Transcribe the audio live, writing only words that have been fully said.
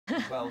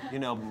Well, you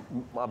know,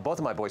 both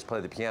of my boys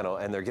play the piano,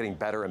 and they're getting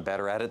better and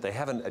better at it. They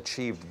haven't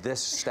achieved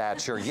this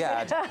stature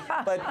yet,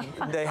 but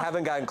they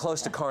haven't gotten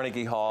close to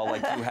Carnegie Hall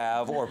like you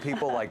have, or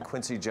people like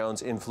Quincy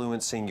Jones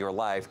influencing your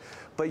life.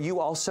 But you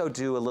also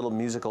do a little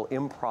musical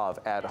improv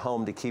at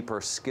home to keep her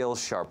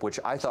skills sharp, which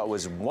I thought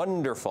was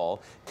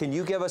wonderful. Can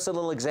you give us a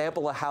little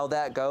example of how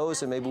that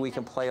goes, and maybe we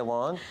can play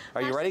along?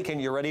 Are you ready?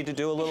 You ready to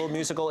do a little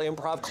musical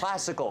improv,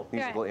 classical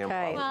musical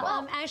improv?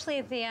 Well, actually,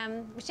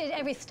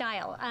 every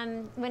style.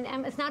 When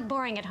it's not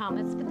boring at home.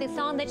 It's the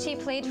song that she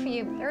played for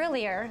you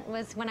earlier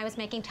was when I was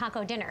making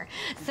taco dinner.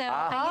 So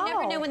you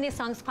never know when these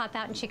songs pop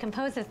out and she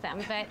composes them,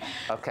 but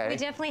we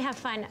definitely have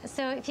fun.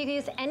 So if you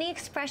use any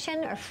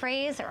expression or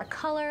phrase or a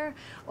color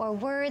or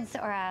words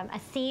or a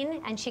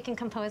scene, and she can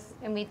compose,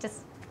 and we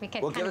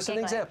can. Well, give us an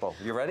example.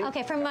 You ready?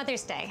 Okay, for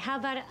Mother's Day. How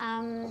about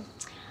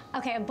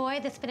okay, a boy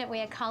that's been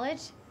away at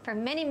college for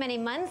many, many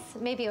months,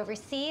 maybe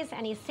overseas,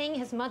 and he's seeing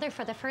his mother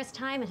for the first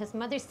time, and his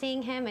mother's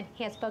seeing him, and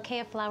he has a bouquet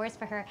of flowers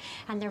for her,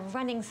 and they're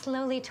running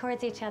slowly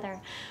towards each other.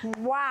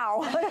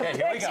 Wow. Okay,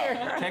 here we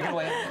go. Take it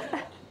away.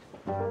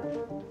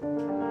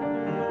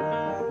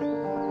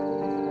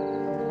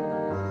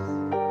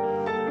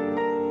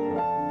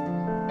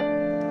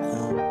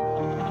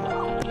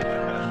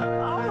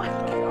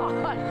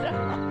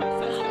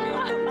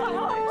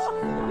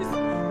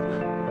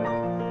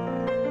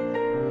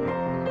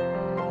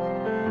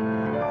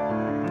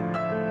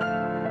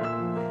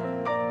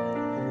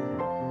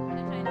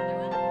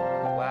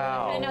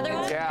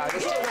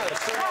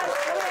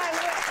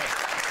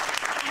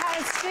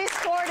 Has she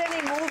scored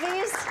any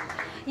movies?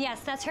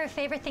 Yes, that's her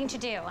favorite thing to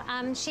do.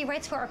 She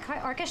writes for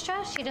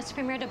orchestra. She just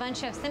premiered a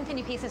bunch of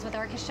symphony pieces with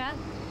orchestra.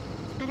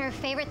 And her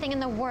favorite thing in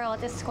the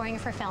world is scoring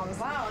for films.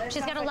 Wow,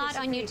 she's got a lot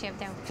on YouTube,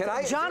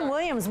 though. John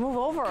Williams, move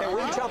over. Can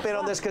we jump in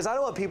on this? Because I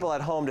don't want people at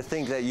home to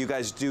think that you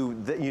guys do,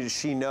 that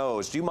she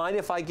knows. Do you mind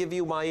if I give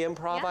you my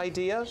improv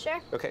idea?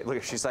 Sure. Okay,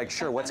 look, she's like,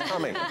 sure, what's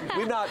coming?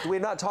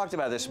 We've not talked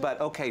about this, but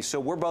okay,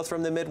 so we're both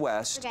from the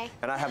Midwest. Okay.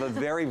 And I have a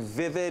very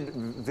vivid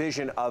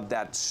vision of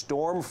that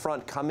storm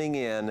front coming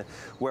in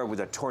where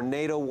the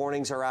tornado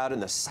warnings are out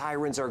and the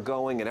sirens are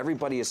going and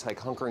everybody is like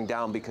hunkering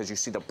down because you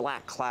see the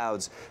black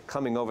clouds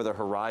coming over the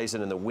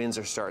horizon and the winds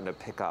are starting to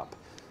pick up.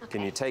 Okay.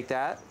 Can you take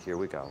that? Here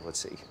we go. Let's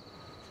see.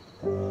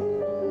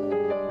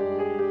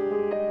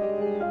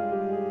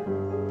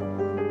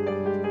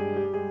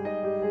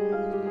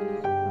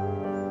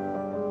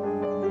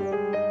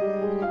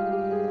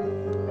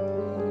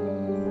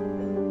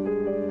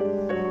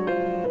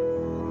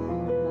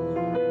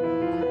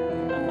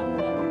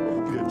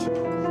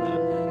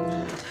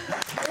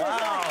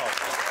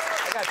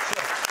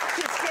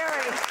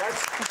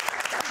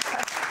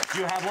 Do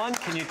you have one?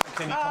 Can you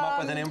come up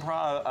with an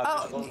improv?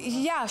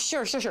 Yeah,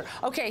 sure.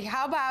 Okay,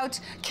 how about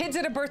kids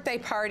at a birthday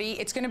party?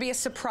 It's going to be a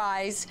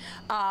surprise.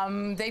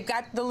 They've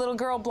got the little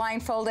girl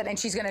blindfolded, and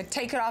she's going to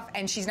take it off,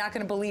 and she's not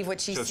going to believe what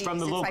she sees. So it's from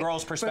the little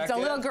girl's perspective? From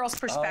the little girl's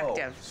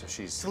perspective. Oh, so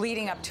she's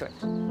leading up to it.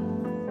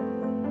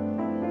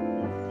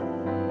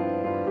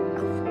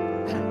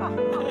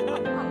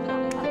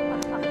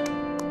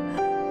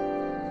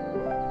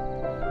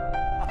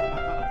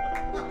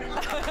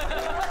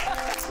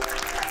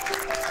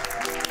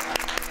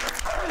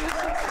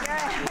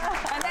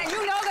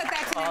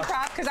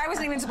 Because I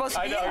wasn't even supposed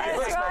to be.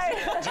 That's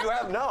right. Do you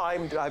have? No,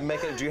 I'm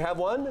making. Do you have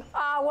one?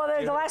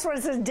 Well, the last one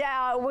says,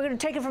 "Dad." We're going to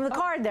take it from the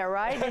card there,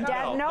 right? And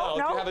Dad, no.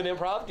 Do you have an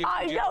improv? Do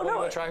you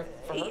want to try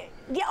from her?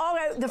 Yeah. All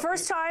right. The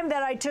first time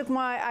that I took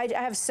I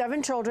have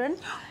 7 children,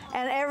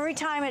 and every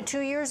time at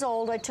 2 years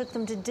old, I took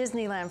them to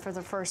Disneyland for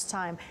the first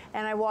time,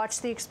 and I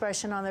watched the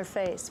expression on their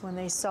face when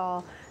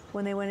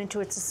they went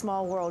into It's a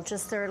Small World,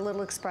 just their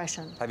little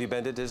expression. Have you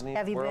been to Disney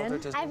World? Been? Or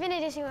Disney? I've been to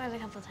Disney World a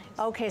couple times.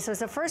 Okay, so it's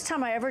the first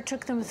time I ever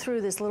took them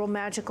through this little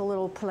magical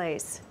little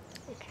place.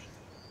 Okay.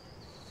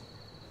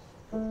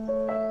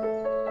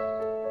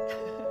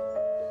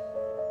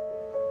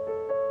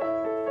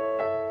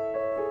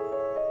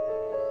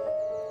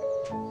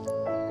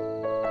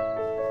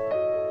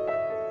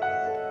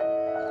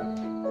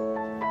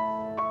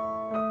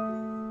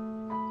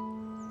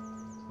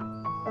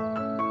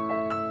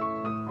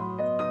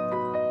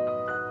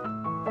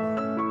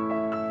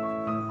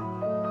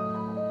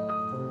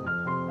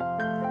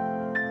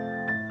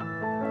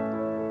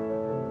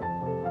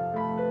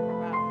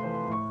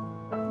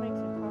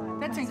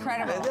 That's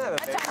incredible.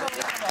 That's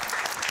unbelievable.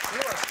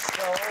 You are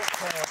so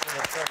talented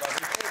and so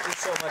lovely. Thank you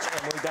so much,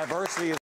 Emily. Diversity is